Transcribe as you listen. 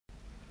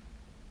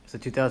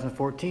It's a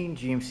 2014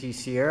 GMC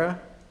Sierra.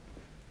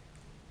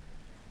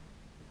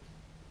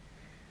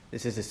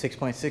 This is a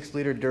 6.6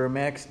 liter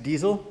Duramax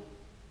diesel.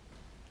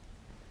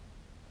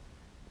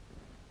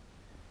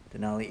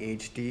 Denali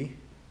HD.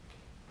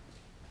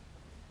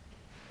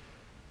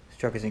 This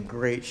truck is in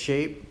great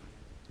shape.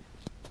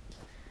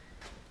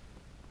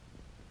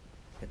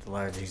 Got the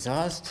large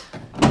exhaust,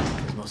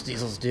 as most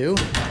diesels do.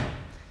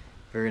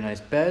 Very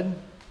nice bed.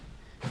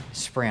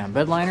 Spray-on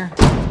bed liner.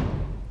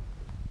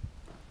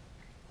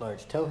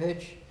 Large tow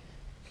hitch.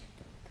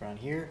 Around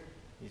here,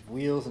 these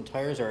wheels and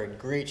tires are in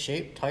great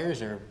shape.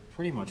 Tires are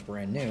pretty much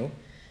brand new.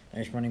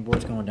 Nice running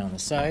boards going down the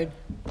side.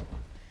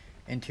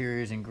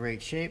 Interior is in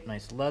great shape.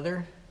 Nice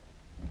leather.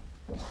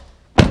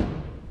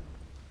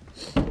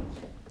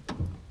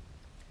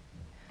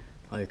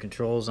 All your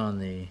controls on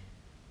the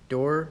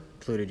door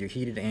included your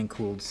heated and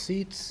cooled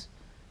seats,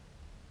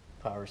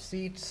 power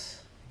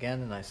seats. Again,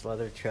 the nice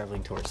leather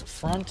traveling towards the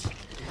front.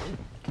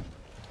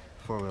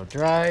 Four-wheel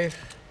drive,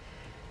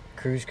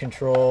 cruise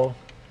control,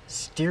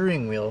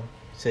 steering wheel.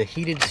 It's a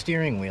heated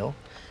steering wheel.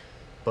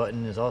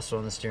 Button is also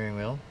on the steering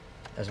wheel,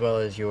 as well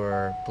as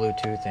your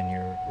Bluetooth and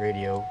your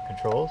radio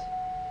controls.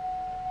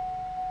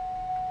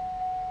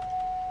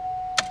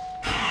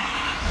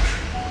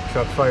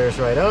 Truck fires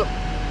right up.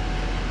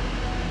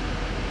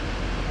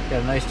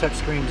 Got a nice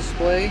touchscreen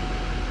display.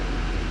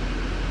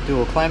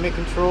 Dual climate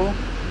control.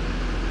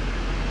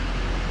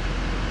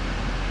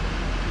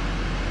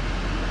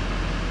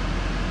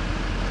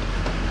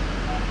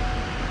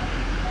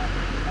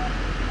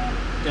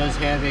 Does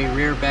have a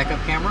rear backup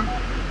camera.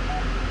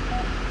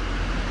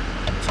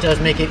 This does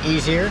make it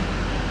easier.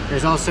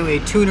 There's also a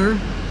tuner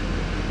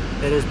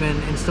that has been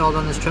installed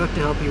on this truck to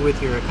help you with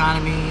your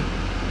economy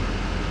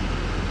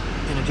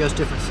and adjust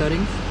different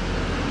settings.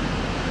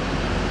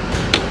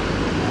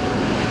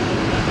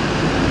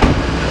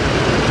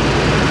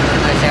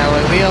 Nice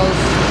alloy wheels.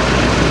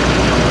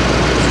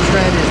 This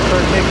tread is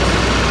perfect.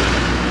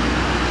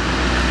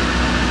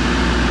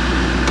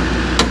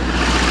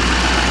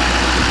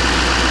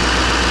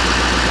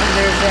 And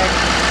there's that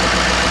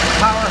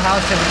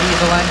powerhouse of a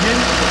diesel engine,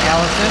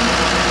 Allison,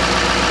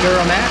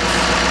 Duramax,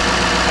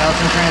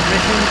 Allison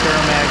transmission,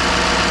 Duramax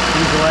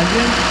diesel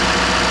engine.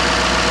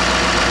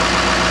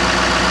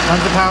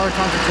 Tons of power,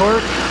 tons of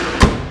torque,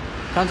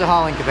 tons of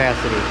hauling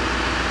capacity.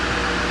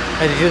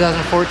 It's a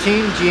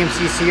 2014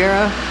 GMC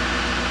Sierra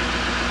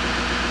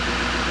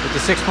with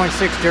the 6.6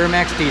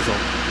 Duramax diesel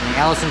and the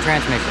Allison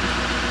transmission.